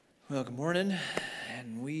Well, good morning,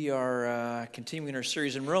 and we are continuing our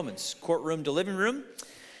series in Romans, courtroom to living room.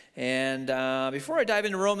 And before I dive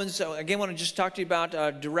into Romans, again, I want to just talk to you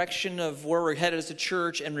about direction of where we're headed as a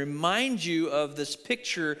church and remind you of this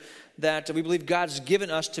picture that we believe God's given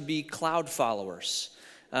us to be cloud followers.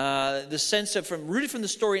 The sense of rooted from the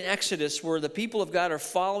story in Exodus where the people of God are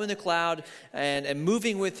following the cloud and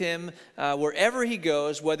moving with him wherever he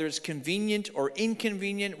goes, whether it's convenient or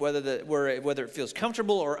inconvenient, whether it feels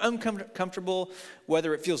comfortable or uncomfortable,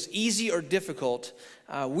 whether it feels easy or difficult.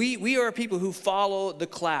 We are people who follow the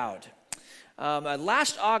cloud.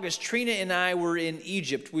 Last August, Trina and I were in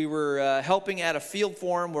Egypt. We were helping at a field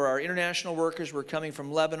forum where our international workers were coming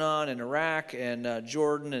from Lebanon and Iraq and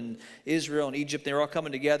Jordan and Israel and Egypt. They were all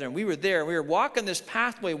coming together, and we were there. We were walking this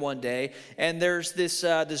pathway one day, and there's this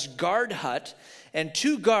guard hut, and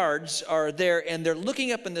two guards are there, and they're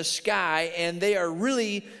looking up in the sky, and they are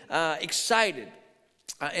really excited.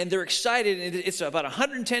 And they're excited. It's about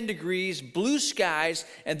 110 degrees, blue skies,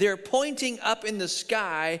 and they're pointing up in the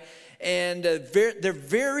sky. And they're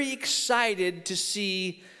very excited to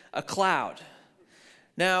see a cloud.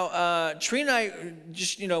 Now, Trina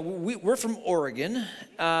and I, we're from Oregon.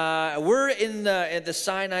 We're in the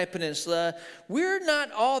Sinai Peninsula. We're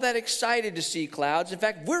not all that excited to see clouds. In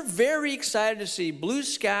fact, we're very excited to see blue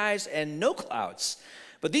skies and no clouds.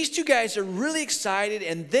 But these two guys are really excited,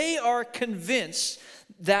 and they are convinced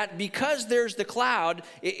that because there's the cloud,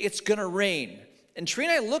 it's going to rain. And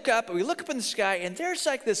Trina and I we look up in the sky, and there's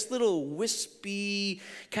like this little wispy,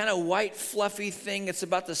 kind of white, fluffy thing. It's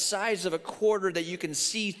about the size of a quarter that you can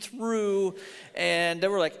see through. And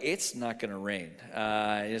then we're like, it's not going to rain.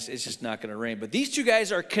 It's just not going to rain. But these two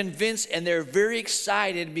guys are convinced, and they're very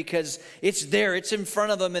excited because it's there. It's in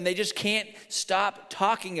front of them, and they just can't stop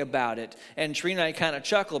talking about it. And Trina and I kind of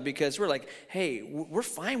chuckle because we're like, hey, we're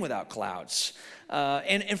fine without clouds.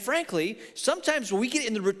 And frankly, sometimes when we get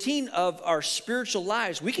in the routine of our spiritual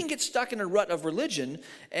lives, we can get stuck in a rut of religion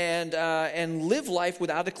and live life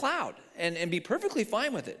without a cloud and be perfectly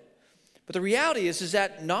fine with it. But the reality is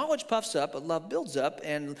that knowledge puffs up, but love builds up,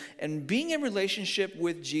 and being in relationship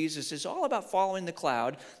with Jesus is all about following the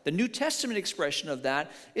cloud. The New Testament expression of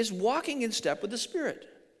that is walking in step with the Spirit.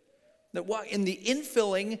 That in the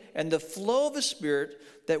infilling and the flow of the Spirit,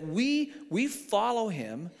 that we follow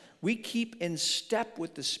him. We keep in step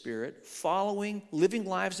with the Spirit, living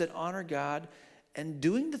lives that honor God, and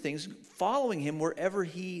doing the things, following him wherever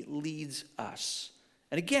he leads us.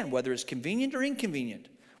 And again, whether it's convenient or inconvenient,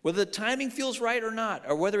 whether the timing feels right or not,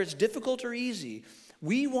 or whether it's difficult or easy,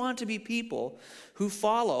 we want to be people who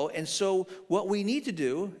follow. And so what we need to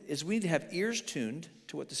do is we need to have ears tuned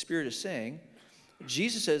to what the Spirit is saying.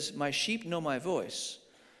 Jesus says, "My sheep know my voice."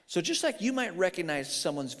 So just like you might recognize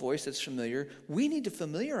someone's voice that's familiar, we need to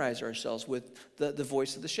familiarize ourselves with the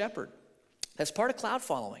voice of the shepherd. That's part of cloud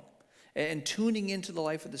following and tuning into the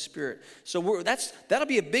life of the Spirit. So that'll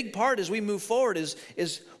be a big part as we move forward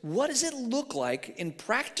is what does it look like in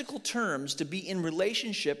practical terms to be in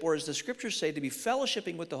relationship, or as the scriptures say, to be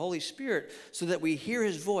fellowshipping with the Holy Spirit so that we hear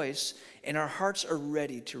his voice and our hearts are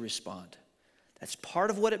ready to respond. That's part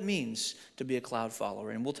of what it means to be a cloud follower.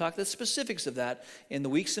 And we'll talk the specifics of that in the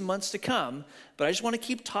weeks and months to come. But I just want to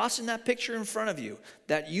keep tossing that picture in front of you,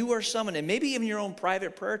 that you are someone, and maybe even your own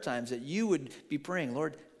private prayer times, that you would be praying,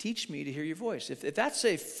 Lord, teach me to hear your voice. If that's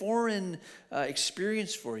a foreign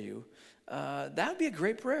experience for you, that would be a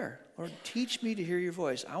great prayer. Lord, teach me to hear your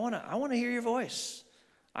voice. I want to hear your voice.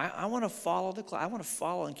 I want to follow the cloud. I want to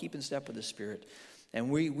follow and keep in step with the Spirit. And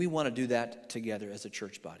we want to do that together as a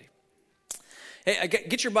church body. Hey,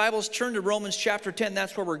 get your Bibles, turn to Romans chapter 10.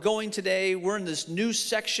 That's where we're going today. We're in this new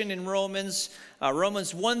section in Romans.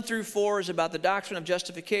 Romans 1 through 4 is about the doctrine of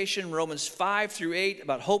justification. Romans 5 through 8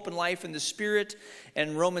 about hope and life in the Spirit.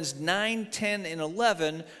 And Romans 9, 10, and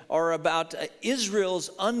 11 are about Israel's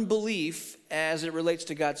unbelief as it relates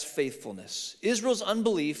to God's faithfulness. Israel's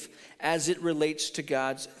unbelief as it relates to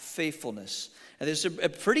God's faithfulness. And there's a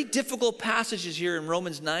pretty difficult passages here in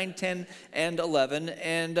Romans 9, 10, and 11.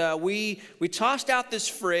 And we tossed out this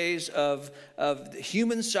phrase of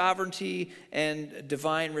human sovereignty and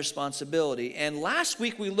divine responsibility. And last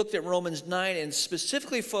week we looked at Romans 9 and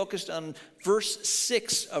specifically focused on verse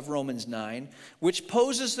 6 of Romans 9, which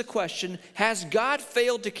poses the question, has God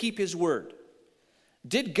failed to keep his word?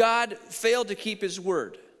 Did God fail to keep his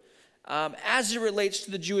word? As it relates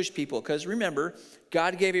to the Jewish people, because remember,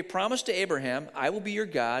 God gave a promise to Abraham, I will be your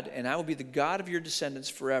God, and I will be the God of your descendants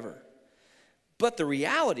forever. But the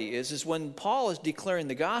reality is when Paul is declaring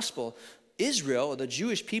the gospel, Israel, the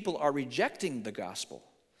Jewish people, are rejecting the gospel.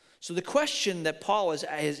 So the question that Paul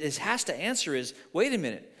has to answer is, wait a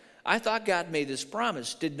minute, I thought God made this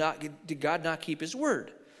promise. Did God not keep his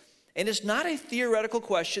word? And it's not a theoretical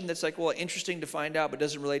question that's like, well, interesting to find out, but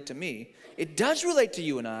doesn't relate to me. It does relate to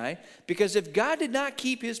you and I, because if God did not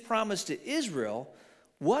keep his promise to Israel,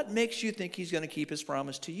 what makes you think he's going to keep his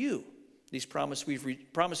promise to you? These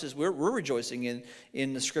promises we're rejoicing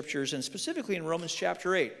in the scriptures, and specifically in Romans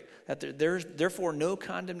chapter 8, that there's therefore no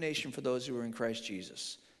condemnation for those who are in Christ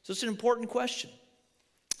Jesus. So it's an important question.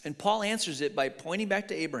 And Paul answers it by pointing back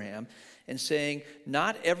to Abraham and saying,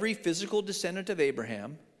 not every physical descendant of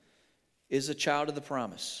Abraham is a child of the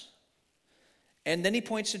promise. And then he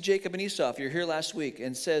points to Jacob and Esau, if you're here last week,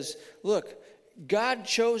 and says, look, God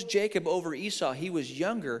chose Jacob over Esau. He was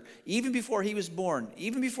younger, even before he was born,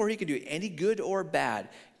 even before he could do any good or bad.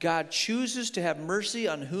 God chooses to have mercy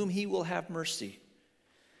on whom he will have mercy.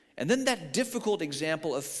 And then that difficult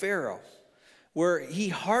example of Pharaoh, where he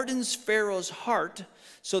hardens Pharaoh's heart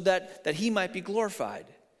so that he might be glorified.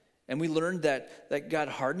 And we learned that God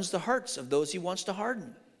hardens the hearts of those he wants to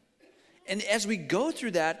harden. And as we go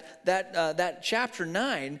through that chapter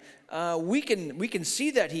 9, we can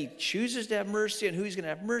see that he chooses to have mercy and who he's going to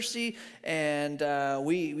have mercy. And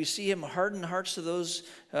we see him harden the hearts of those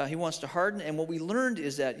he wants to harden. And what we learned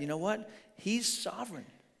is that, you know what? He's sovereign.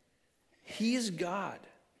 He is God.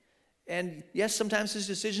 And yes, sometimes his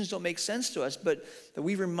decisions don't make sense to us, but that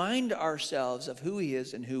we remind ourselves of who he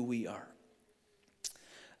is and who we are.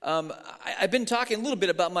 I've been talking a little bit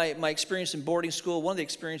about my experience in boarding school. One of the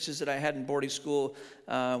experiences that I had in boarding school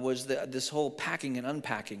was this whole packing and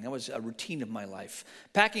unpacking. That was a routine of my life.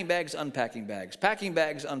 Packing bags, unpacking bags. Packing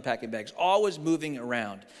bags, unpacking bags. Always moving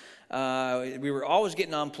around. We were always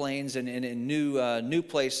getting on planes and in new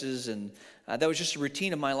places, and that was just a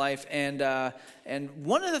routine of my life. And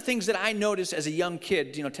one of the things that I noticed as a young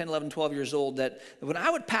kid, 10, 11, 12 years old, that when I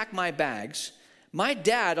would pack my bags, my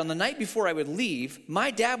dad, on the night before I would leave,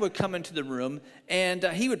 my dad would come into the room and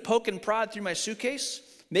he would poke and prod through my suitcase,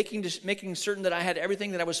 making certain that I had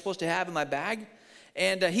everything that I was supposed to have in my bag.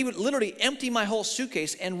 And he would literally empty my whole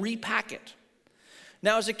suitcase and repack it.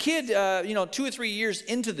 Now, as a kid, 2 or 3 years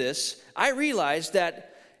into this, I realized that,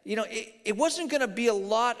 it wasn't going to be a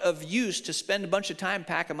lot of use to spend a bunch of time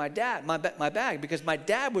packing my bag, because my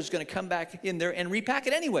dad was going to come back in there and repack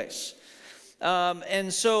it anyways.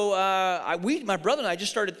 And so my brother and I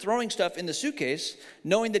just started throwing stuff in the suitcase,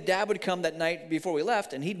 knowing that Dad would come that night before we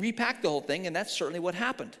left, and he'd repack the whole thing, and that's certainly what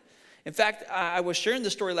happened. In fact, I was sharing the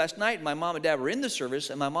story last night, and my mom and dad were in the service,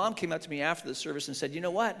 and my mom came up to me after the service and said, you know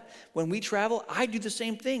what? When we travel, I do the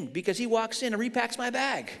same thing, because he walks in and repacks my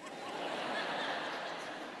bag.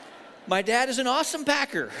 My dad is an awesome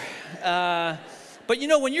packer. But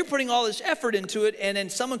when you're putting all this effort into it and then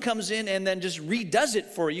someone comes in and then just redoes it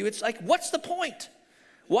for you, it's like, what's the point?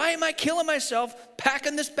 Why am I killing myself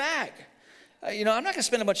packing this bag? I'm not going to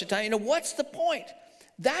spend a bunch of time. What's the point?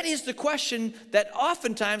 That is the question that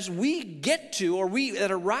oftentimes we get to, or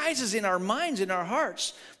that arises in our minds, in our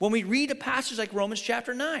hearts, when we read a passage like Romans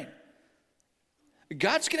chapter 9.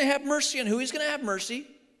 God's going to have mercy on who he's going to have mercy.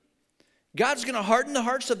 God's going to harden the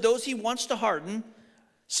hearts of those he wants to harden.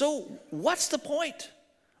 So what's the point?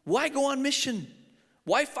 Why go on mission?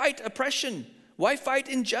 Why fight oppression? Why fight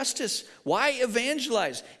injustice? Why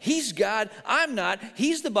evangelize? He's God, I'm not.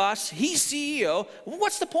 He's the boss, he's CEO.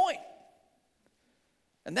 What's the point?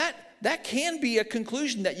 And that can be a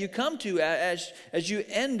conclusion that you come to as you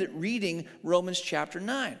end reading Romans chapter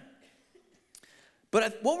 9.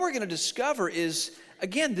 But what we're going to discover is,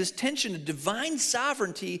 again, this tension of divine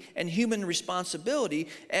sovereignty and human responsibility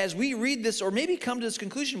as we read this, or maybe come to this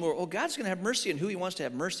conclusion where, God's going to have mercy on who he wants to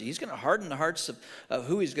have mercy. He's going to harden the hearts of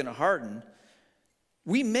who he's going to harden.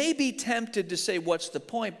 We may be tempted to say, what's the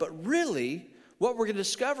point? But really, what we're going to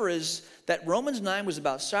discover is that Romans 9 was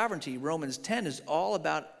about sovereignty. Romans 10 is all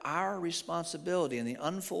about our responsibility and the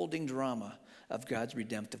unfolding drama of God's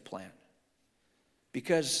redemptive plan.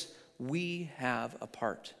 Because we have a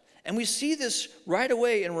part. And we see this right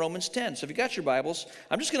away in Romans 10. So if you got your Bibles,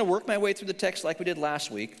 I'm just going to work my way through the text like we did last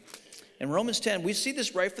week. In Romans 10, we see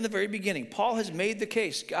this right from the very beginning. Paul has made the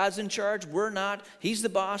case. God's in charge. We're not. He's the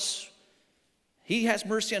boss. He has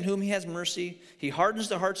mercy on whom he has mercy. He hardens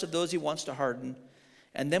the hearts of those he wants to harden.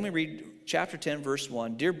 And then we read chapter 10, verse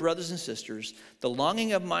 1. Dear brothers and sisters, the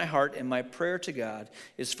longing of my heart and my prayer to God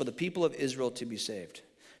is for the people of Israel to be saved.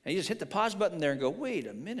 And you just hit the pause button there and go, wait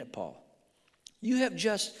a minute, Paul. You have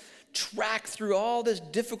just tracked through all this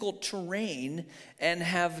difficult terrain and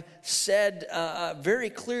have said very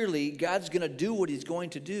clearly God's going to do what he's going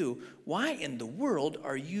to do. Why in the world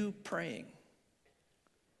are you praying?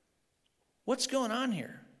 What's going on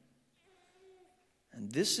here?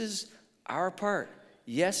 And this is our part.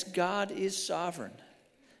 Yes, God is sovereign.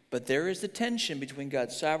 But there is the tension between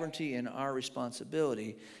God's sovereignty and our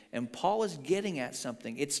responsibility. And Paul is getting at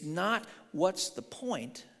something. It's not what's the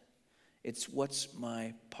point, it's what's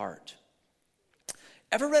my part.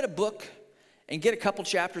 Ever read a book and get a couple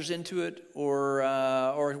chapters into it,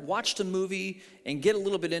 or watched a movie and get a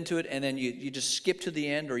little bit into it, and then you just skip to the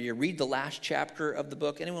end, or you read the last chapter of the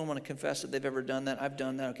book? Anyone want to confess that they've ever done that? I've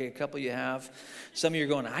done that. Okay, a couple of you have. Some of you are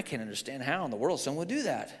going, I can't understand how in the world someone would do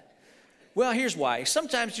that. Well, here's why.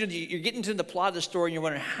 Sometimes you're getting to the plot of the story and you're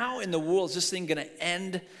wondering, how in the world is this thing going to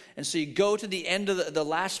end? And so you go to the end of the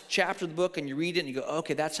last chapter of the book and you read it and you go,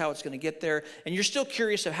 okay, that's how it's going to get there. And you're still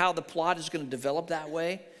curious of how the plot is going to develop that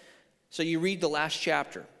way. So you read the last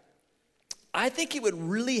chapter. I think it would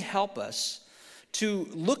really help us to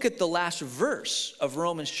look at the last verse of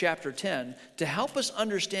Romans chapter 10 to help us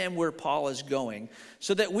understand where Paul is going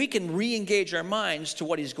so that we can re-engage our minds to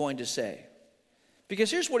what he's going to say. Because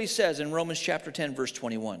here's what he says in Romans chapter 10, verse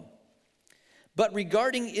 21. But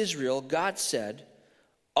regarding Israel, God said,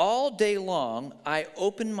 all day long I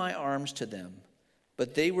opened my arms to them,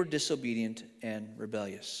 but they were disobedient and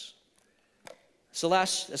rebellious.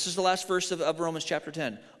 This is the last verse of Romans chapter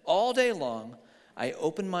 10. All day long, I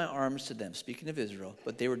opened my arms to them, speaking of Israel,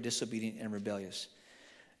 but they were disobedient and rebellious.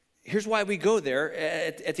 Here's why we go there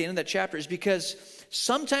at the end of that chapter, is because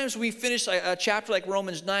sometimes we finish a chapter like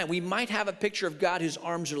Romans 9, we might have a picture of God whose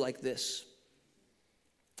arms are like this.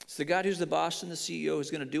 It's the God who's the boss and the CEO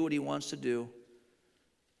who's going to do what he wants to do.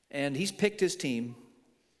 And he's picked his team,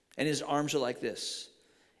 and his arms are like this.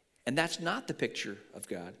 And that's not the picture of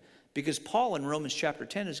God. Because Paul in Romans chapter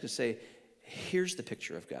 10 is going to say, here's the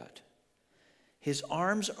picture of God. His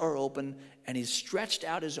arms are open, and he's stretched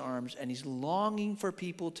out his arms, and he's longing for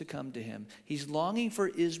people to come to him. He's longing for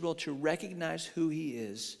Israel to recognize who he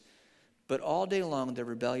is. But all day long, they're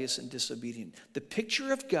rebellious and disobedient. The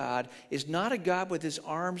picture of God is not a God with his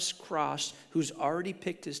arms crossed who's already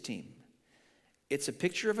picked his team. It's a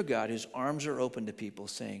picture of a God whose arms are open to people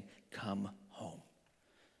saying, come home.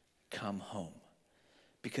 Come home.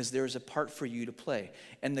 Because there is a part for you to play.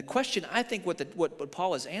 And the question, I think what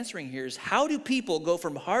Paul is answering here is, how do people go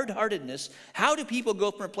from hard-heartedness, how do people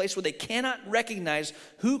go from a place where they cannot recognize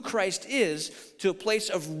who Christ is to a place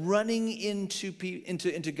of running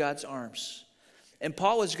into God's arms? And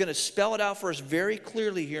Paul is going to spell it out for us very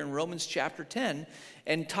clearly here in Romans chapter 10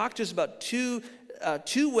 and talk to us about two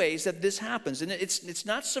ways that this happens. And it's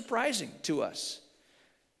not surprising to us.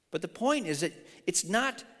 But the point is that it's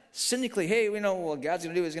not cynically, hey, we know what God's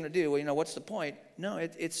going to do what he's going to do. Well, what's the point? No,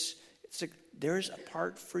 there's a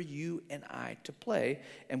part for you and I to play,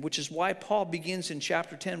 and which is why Paul begins in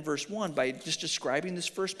chapter 10, verse 1 by just describing this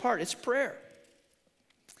first part. It's prayer.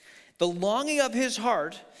 The longing of his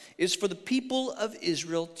heart is for the people of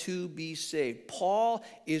Israel to be saved. Paul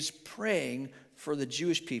is praying for the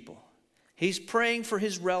Jewish people. He's praying for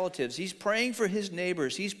his relatives. He's praying for his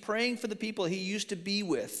neighbors. He's praying for the people he used to be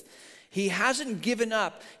with. He hasn't given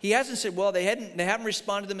up. He hasn't said, well, they haven't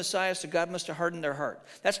responded to the Messiah, so God must have hardened their heart.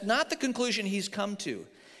 That's not the conclusion he's come to.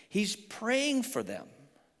 He's praying for them.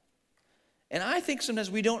 And I think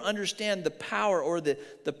sometimes we don't understand the power or the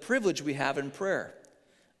privilege we have in prayer.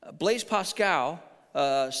 Blaise Pascal,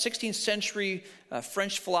 16th century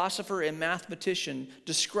French philosopher and mathematician,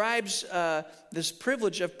 describes this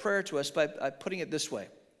privilege of prayer to us by putting it this way.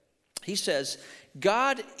 He says,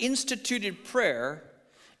 God instituted prayer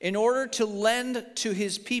in order to lend to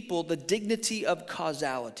his people the dignity of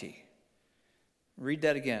causality. Read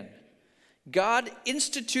that again. God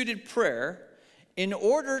instituted prayer in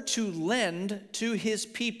order to lend to his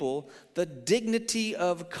people the dignity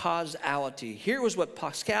of causality. Here was what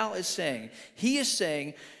Pascal is saying. He is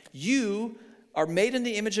saying, you are made in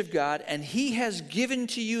the image of God, and he has given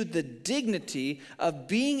to you the dignity of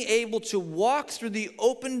being able to walk through the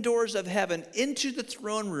open doors of heaven into the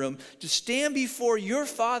throne room to stand before your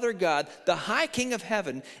Father God, the high King of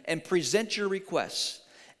heaven, and present your requests.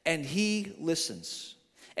 And he listens.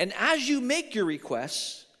 And as you make your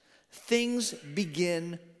requests, things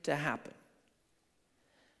begin to happen.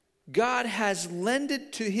 God has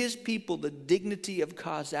lended to his people the dignity of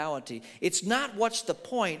causality. It's not what's the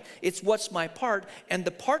point, it's what's my part. And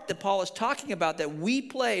the part that Paul is talking about that we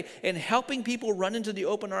play in helping people run into the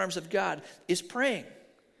open arms of God is praying.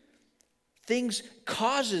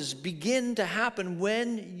 Causes begin to happen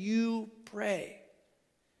when you pray.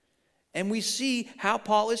 And we see how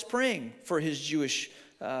Paul is praying for his Jewish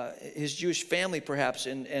family perhaps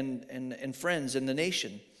and friends in the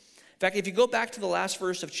nation. In fact, if you go back to the last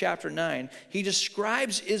verse of chapter 9, he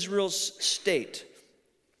describes Israel's state.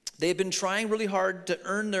 They've been trying really hard to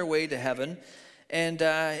earn their way to heaven, And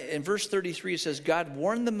in verse 33, it says, God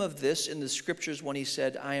warned them of this in the scriptures when he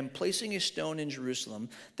said, I am placing a stone in Jerusalem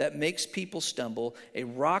that makes people stumble, a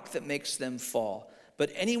rock that makes them fall.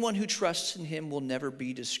 But anyone who trusts in him will never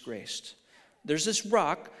be disgraced. There's this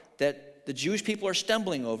rock that the Jewish people are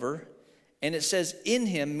stumbling over, and it says in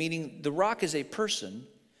him, meaning the rock is a person.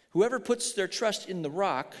 Whoever puts their trust in the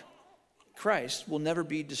rock, Christ, will never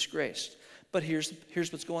be disgraced. But here's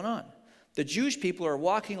what's going on. The Jewish people are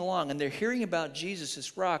walking along and they're hearing about Jesus,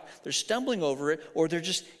 this rock. They're stumbling over it, or they're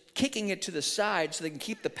just kicking it to the side so they can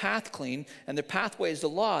keep the path clean, and their pathway is the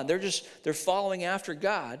law, and they're following after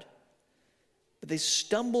God. But they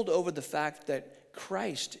stumbled over the fact that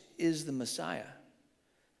Christ is the Messiah.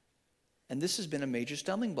 And this has been a major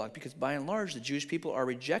stumbling block because by and large, the Jewish people are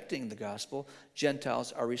rejecting the gospel.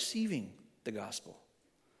 Gentiles are receiving the gospel.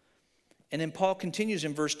 And then Paul continues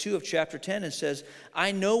in verse 2 of chapter 10 and says,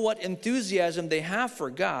 I know what enthusiasm they have for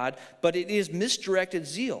God, but it is misdirected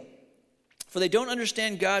zeal. For they don't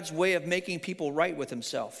understand God's way of making people right with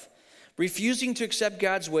himself. Refusing to accept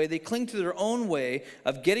God's way, they cling to their own way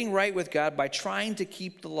of getting right with God by trying to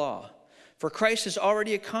keep the law. For Christ has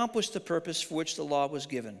already accomplished the purpose for which the law was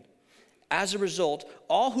given. As a result,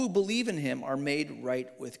 all who believe in him are made right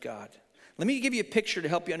with God. Let me give you a picture to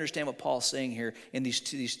help you understand what Paul's saying here in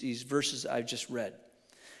these verses I've just read.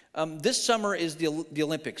 This summer is the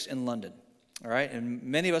Olympics in London, all right? And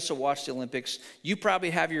many of us will watch the Olympics. You probably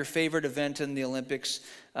have your favorite event in the Olympics.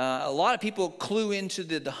 A lot of people clue into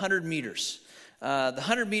the 100 meters. The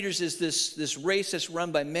 100 meters is this race that's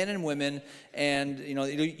run by men and women, and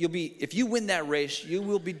you'll be, if you win that race, you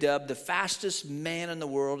will be dubbed the fastest man in the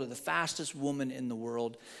world or the fastest woman in the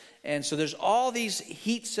world. And so there's all these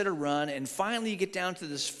heats that are run, and finally you get down to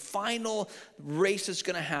this final race that's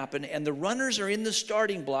going to happen, and the runners are in the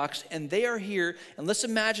starting blocks, and they are here, and let's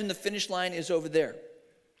imagine the finish line is over there.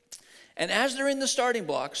 And as they're in the starting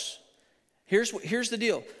blocks, here's the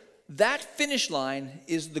deal. That finish line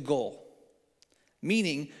is the goal.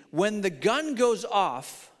 Meaning, when the gun goes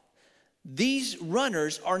off, these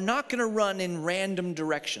runners are not going to run in random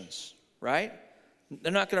directions, right?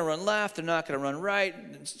 They're not going to run left. They're not going to run right.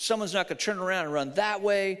 Someone's not going to turn around and run that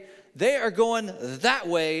way. They are going that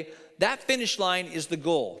way. That finish line is the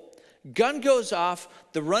goal. Gun goes off.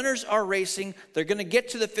 The runners are racing. They're going to get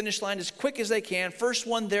to the finish line as quick as they can. First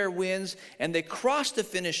one there wins, and they cross the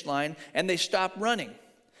finish line, and they stop running.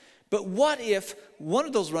 But what if one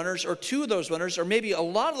of those runners or two of those runners or maybe a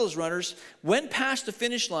lot of those runners went past the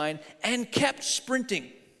finish line and kept sprinting?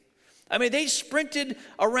 I mean, they sprinted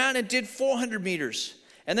around and did 400 meters.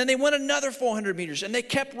 And then they went another 400 meters and they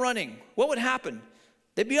kept running. What would happen?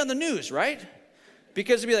 They'd be on the news, right?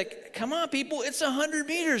 Because it'd be like, come on, people, it's 100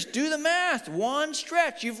 meters. Do the math. One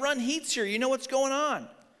stretch. You've run heats here. You know what's going on.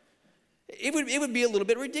 It would be a little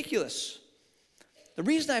bit ridiculous. The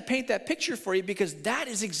reason I paint that picture for you, because that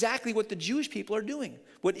is exactly what the Jewish people are doing,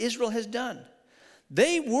 what Israel has done.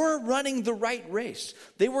 They were running the right race.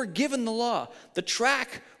 They were given the law. The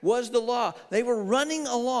track was the law. They were running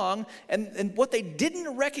along, and what they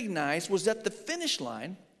didn't recognize was that the finish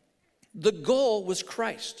line, the goal was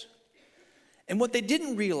Christ. And what they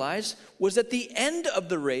didn't realize was that the end of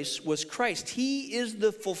the race was Christ. He is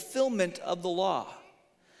the fulfillment of the law.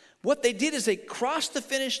 What they did is they crossed the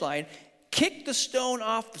finish line, kicked the stone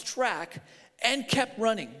off the track, and kept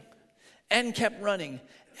running, and kept running,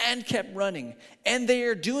 and kept running. And they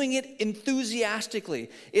are doing it enthusiastically.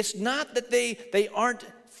 It's not that they aren't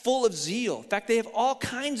full of zeal. In fact, they have all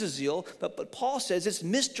kinds of zeal, but Paul says it's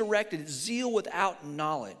misdirected. It's zeal without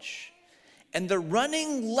knowledge. And they're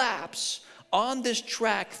running laps on this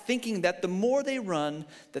track thinking that the more they run,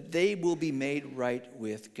 that they will be made right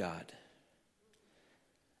with God.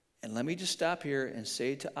 And let me just stop here and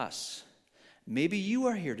say to us, maybe you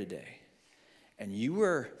are here today and you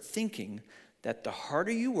are thinking that the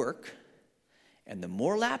harder you work and the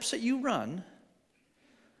more laps that you run,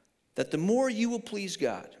 that the more you will please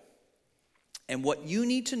God. And what you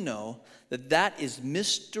need to know, that is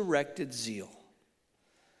misdirected zeal.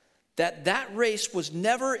 That race was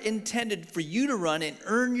never intended for you to run and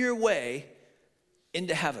earn your way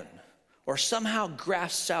into heaven or somehow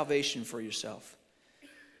grasp salvation for yourself.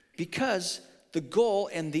 Because the goal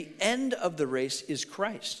and the end of the race is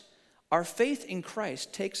Christ. Our faith in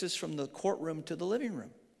Christ takes us from the courtroom to the living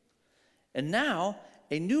room. And now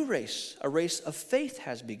a new race, a race of faith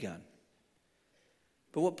has begun.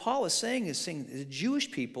 But what Paul is saying the Jewish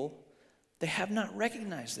people, they have not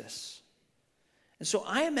recognized this. And so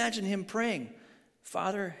I imagine him praying,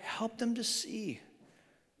 Father, help them to see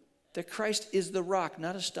that Christ is the rock,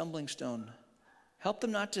 not a stumbling stone. Help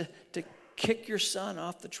them not to kick your son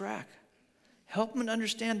off the track. Help them to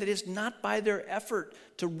understand that it's not by their effort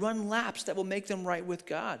to run laps that will make them right with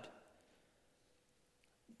God.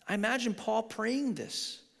 I imagine Paul praying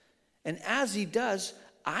this. And as he does,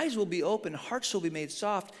 eyes will be open, hearts will be made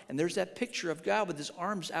soft, and there's that picture of God with his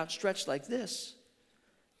arms outstretched like this.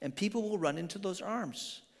 And people will run into those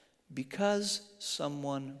arms because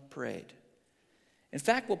someone prayed. In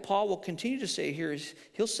fact, what Paul will continue to say here is,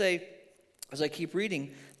 he'll say, as I keep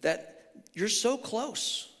reading, that you're so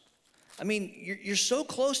close. I mean, you're so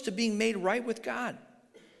close to being made right with God.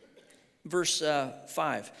 Verse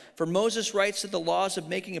 5, for Moses writes that the laws of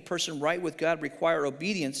making a person right with God require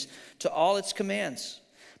obedience to all its commands.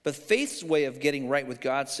 But faith's way of getting right with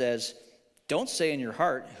God says, don't say in your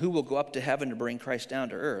heart, who will go up to heaven to bring Christ down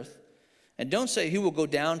to earth? And don't say, who will go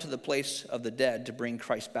down to the place of the dead to bring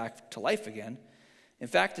Christ back to life again? In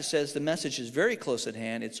fact, it says the message is very close at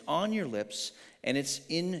hand. It's on your lips, and it's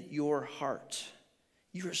in your heart.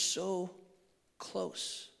 You are so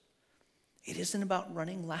close. It isn't about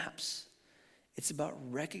running laps. It's about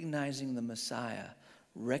recognizing the Messiah,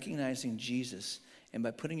 recognizing Jesus, and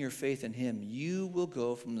by putting your faith in him, you will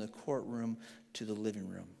go from the courtroom to the living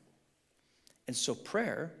room. And so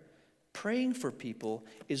praying for people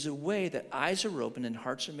is a way that eyes are open and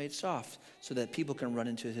hearts are made soft so that people can run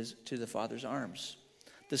into the Father's arms.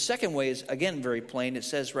 The second way is, again, very plain. It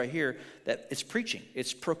says right here that it's preaching,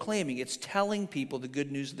 it's proclaiming, it's telling people the good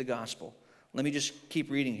news of the gospel. Let me just keep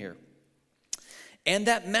reading here. And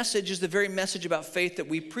that message is the very message about faith that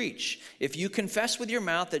we preach. If you confess with your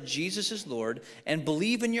mouth that Jesus is Lord and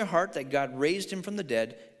believe in your heart that God raised him from the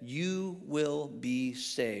dead, you will be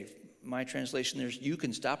saved. My translation there is, you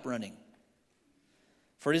can stop running.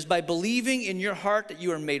 For it is by believing in your heart that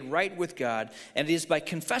you are made right with God, and it is by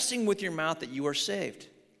confessing with your mouth that you are saved.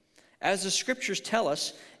 As the scriptures tell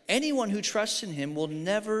us, anyone who trusts in him will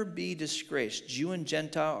never be disgraced. Jew and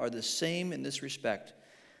Gentile are the same in this respect.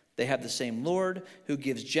 They have the same Lord who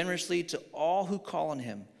gives generously to all who call on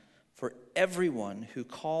him. For everyone who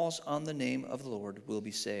calls on the name of the Lord will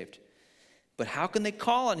be saved. But how can they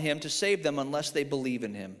call on him to save them unless they believe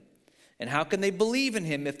in him? And how can they believe in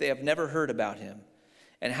him if they have never heard about him?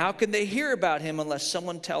 And how can they hear about him unless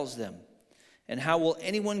someone tells them? And how will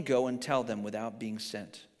anyone go and tell them without being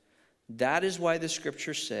sent? That is why the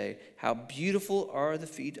scriptures say, how beautiful are the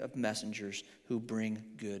feet of messengers who bring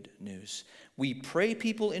good news. We pray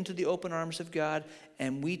people into the open arms of God,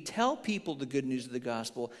 and we tell people the good news of the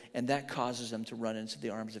gospel, and that causes them to run into the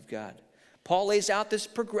arms of God. Paul lays out this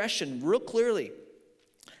progression real clearly.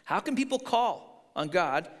 How can people call on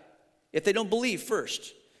God if they don't believe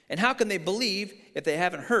first? And how can they believe if they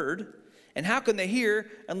haven't heard? And how can they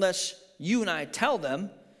hear unless you and I tell them?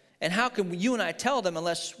 And how can you and I tell them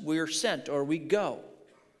unless we're sent or we go?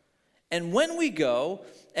 And when we go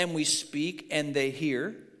and we speak and they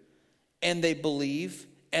hear and they believe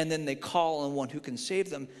and then they call on one who can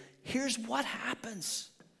save them, here's what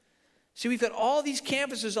happens. See, we've got all these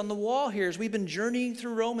canvases on the wall here as we've been journeying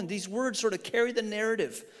through Romans. These words sort of carry the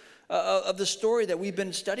narrative of the story that we've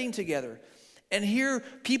been studying together. And here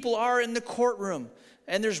people are in the courtroom.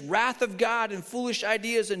 And there's wrath of God and foolish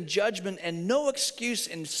ideas and judgment and no excuse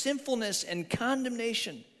and sinfulness and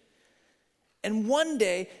condemnation. And one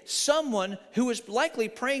day, someone who was likely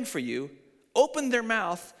praying for you opened their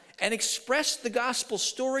mouth and expressed the gospel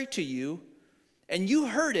story to you, and you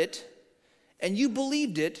heard it, and you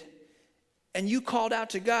believed it, and you called out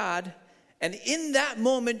to God, and in that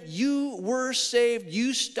moment, you were saved.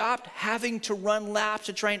 You stopped having to run laps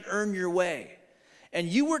to try and earn your way. And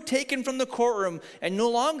you were taken from the courtroom, and no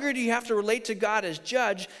longer do you have to relate to God as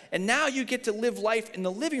judge, and now you get to live life in the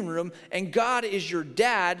living room, and God is your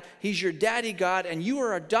dad. He's your daddy God, and you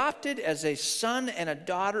are adopted as a son and a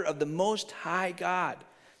daughter of the Most High God.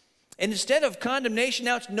 And instead of condemnation,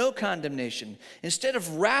 now it's no condemnation. Instead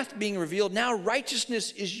of wrath being revealed, now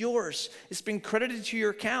righteousness is yours. It's been credited to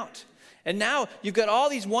your account. And now you've got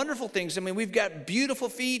all these wonderful things. I mean, we've got beautiful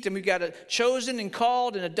feet, and we've got a chosen and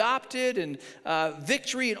called and adopted and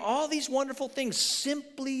victory and all these wonderful things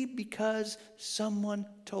simply because someone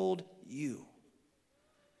told you.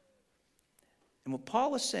 And what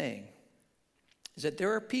Paul is saying is that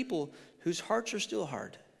there are people whose hearts are still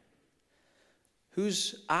hard,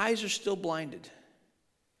 whose eyes are still blinded.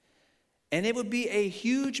 And it would be a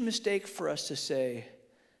huge mistake for us to say,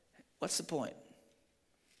 what's the point?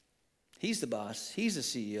 He's the boss. He's the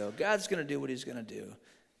CEO. God's going to do what he's going to do.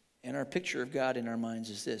 And our picture of God in our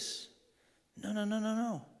minds is this.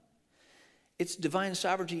 No. It's divine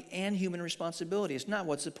sovereignty and human responsibility. It's not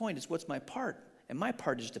what's the point. It's what's my part. And my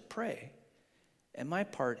part is to pray. And my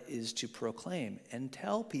part is to proclaim and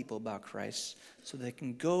tell people about Christ so they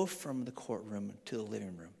can go from the courtroom to the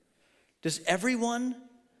living room. Does everyone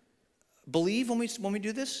believe when we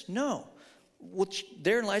do this? No.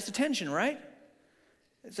 Therein lies the tension, right?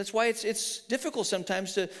 That's why it's difficult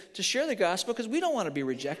sometimes to share the gospel, because we don't want to be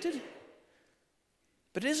rejected.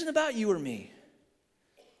 But it isn't about you or me.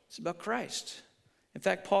 It's about Christ. In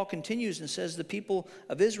fact, Paul continues and says the people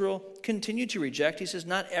of Israel continue to reject. He says,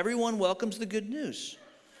 not everyone welcomes the good news.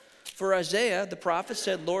 For Isaiah, the prophet,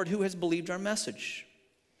 said, Lord, who has believed our message?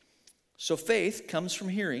 So faith comes from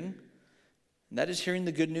hearing, and that is hearing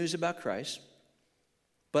the good news about Christ.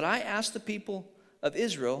 But I ask the people of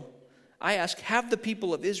Israel, have the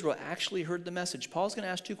people of Israel actually heard the message? Paul's going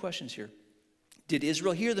to ask two questions here. Did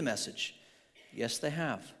Israel hear the message? Yes, they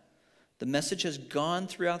have. The message has gone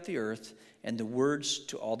throughout the earth and the words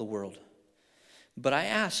to all the world. But I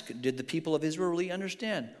ask, did the people of Israel really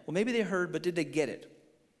understand? Well, maybe they heard, but did they get it?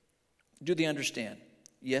 Do they understand?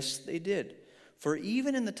 Yes, they did. For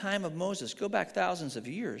even in the time of Moses, go back thousands of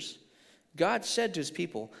years, God said to his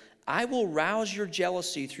people, I will rouse your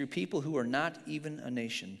jealousy through people who are not even a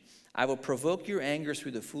nation. I will provoke your anger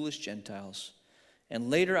through the foolish Gentiles. And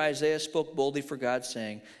later Isaiah spoke boldly for God,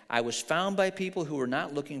 saying, I was found by people who were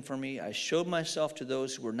not looking for me. I showed myself to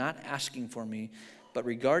those who were not asking for me. But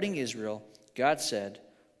regarding Israel, God said,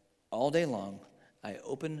 all day long I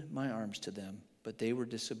opened my arms to them, but they were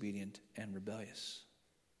disobedient and rebellious.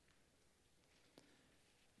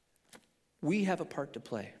 We have a part to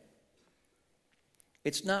play.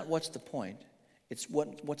 It's not what's the point. It's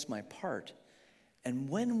what's my part. And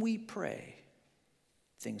when we pray,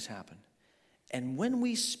 things happen. And when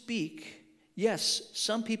we speak, yes,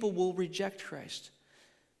 some people will reject Christ.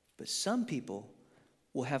 But some people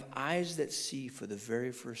will have eyes that see for the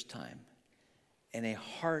very first time and a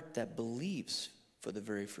heart that believes for the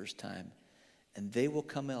very first time. And they will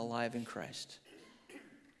come alive in Christ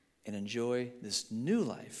and enjoy this new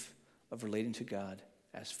life of relating to God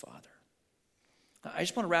as Father. I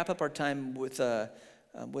just want to wrap up our time with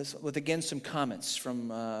again some comments from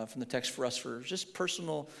the text for us for just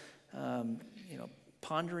personal,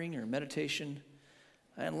 pondering or meditation.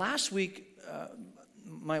 And last week,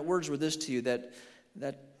 my words were this to you, that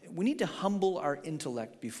we need to humble our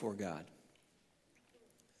intellect before God.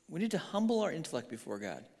 We need to humble our intellect before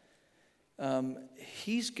God.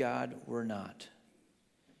 He's God, we're not.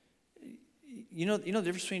 You know the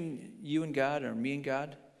difference between you and God, or me and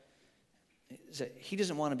God? Is that he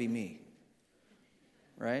doesn't want to be me,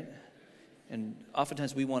 right? And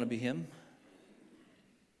oftentimes we want to be him.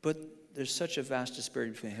 But there's such a vast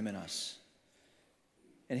disparity between him and us.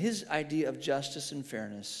 And his idea of justice and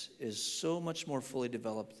fairness is so much more fully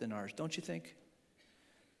developed than ours, don't you think?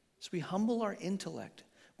 So we humble our intellect,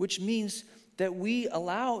 which means that we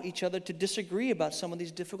allow each other to disagree about some of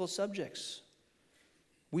these difficult subjects.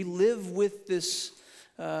 We live with this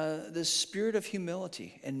spirit of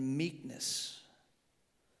humility and meekness.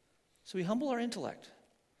 So we humble our intellect.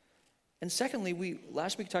 And secondly,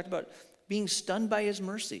 last week talked about being stunned by his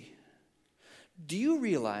mercy. Do you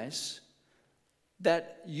realize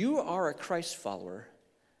that you are a Christ follower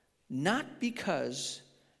not because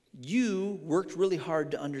you worked really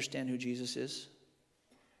hard to understand who Jesus is?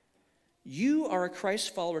 You are a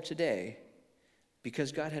Christ follower today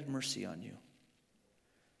because God had mercy on you.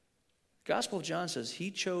 The Gospel of John says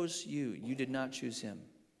he chose you. You did not choose him.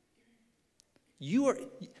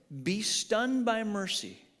 Be stunned by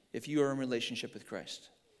mercy if you are in relationship with Christ.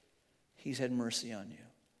 He's had mercy on you,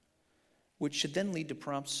 which should then lead to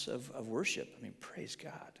prompts of worship. I mean, praise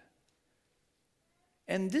God.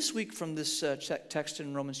 And this week from this text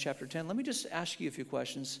in Romans chapter 10, let me just ask you a few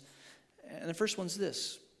questions. And the first one's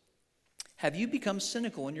this. Have you become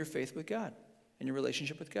cynical in your faith with God, in your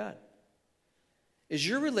relationship with God? Is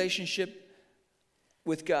your relationship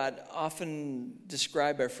with God often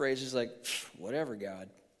described by phrases like, whatever, God,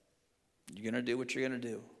 you're going to do what you're going to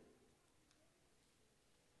do?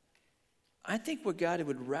 I think what God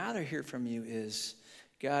would rather hear from you is,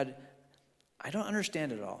 God, I don't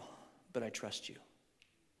understand it all, but I trust you.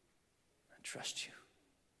 I trust you.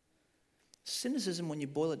 Cynicism, when you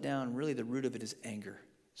boil it down, really the root of it is anger.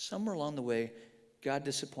 Somewhere along the way, God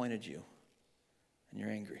disappointed you, and you're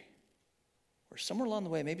angry. Or somewhere along the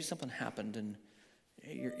way, maybe something happened, and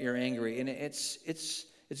you're angry. And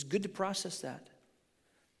it's good to process that.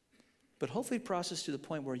 But hopefully process to the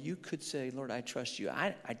point where you could say, Lord, I trust you.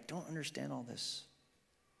 I don't understand all this,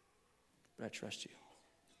 but I trust you.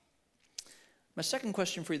 My second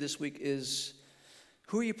question for you this week is,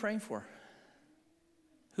 who are you praying for?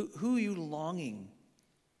 Who are you longing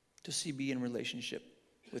to see be in relationship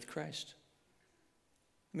with Christ?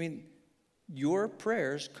 I mean, your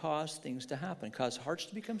prayers cause things to happen, cause hearts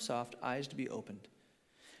to become soft, eyes to be opened.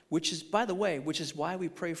 which is, by the way, which is why we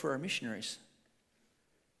pray for our missionaries.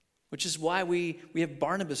 Which is why we have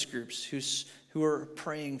Barnabas groups who are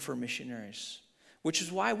praying for missionaries. Which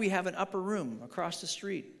is why we have an upper room across the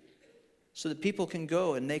street so that people can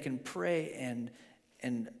go and they can pray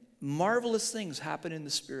and marvelous things happen in the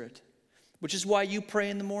Spirit. Which is why you pray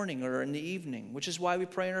in the morning or in the evening. Which is why we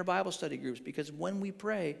pray in our Bible study groups. Because when we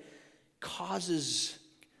pray,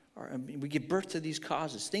 we give birth to these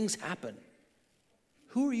causes. Things happen.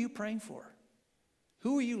 Who are you praying for?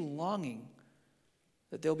 Who are you longing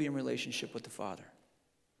that they'll be in relationship with the Father?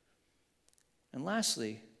 And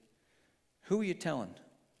lastly, who are you telling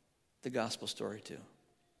the gospel story to?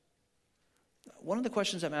 One of the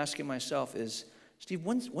questions I'm asking myself is, Steve,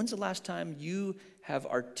 when's the last time you have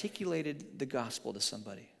articulated the gospel to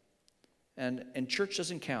somebody? And church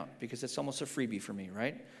doesn't count because it's almost a freebie for me,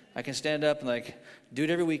 right? I can stand up and do it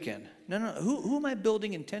every weekend. No. Who am I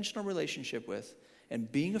building intentional relationship with and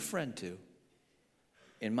being a friend to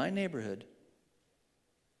in my neighborhood?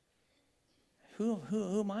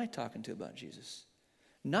 Who am I talking to about Jesus?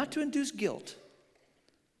 Not to induce guilt,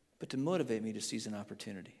 but to motivate me to seize an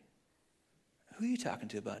opportunity. Who are you talking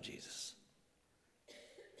to about Jesus?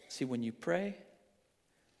 See, when you pray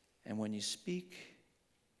and when you speak,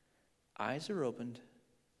 eyes are opened,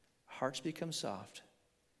 hearts become soft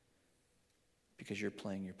because you're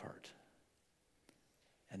playing your part.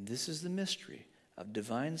 And this is the mystery of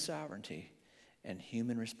divine sovereignty and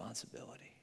human responsibility.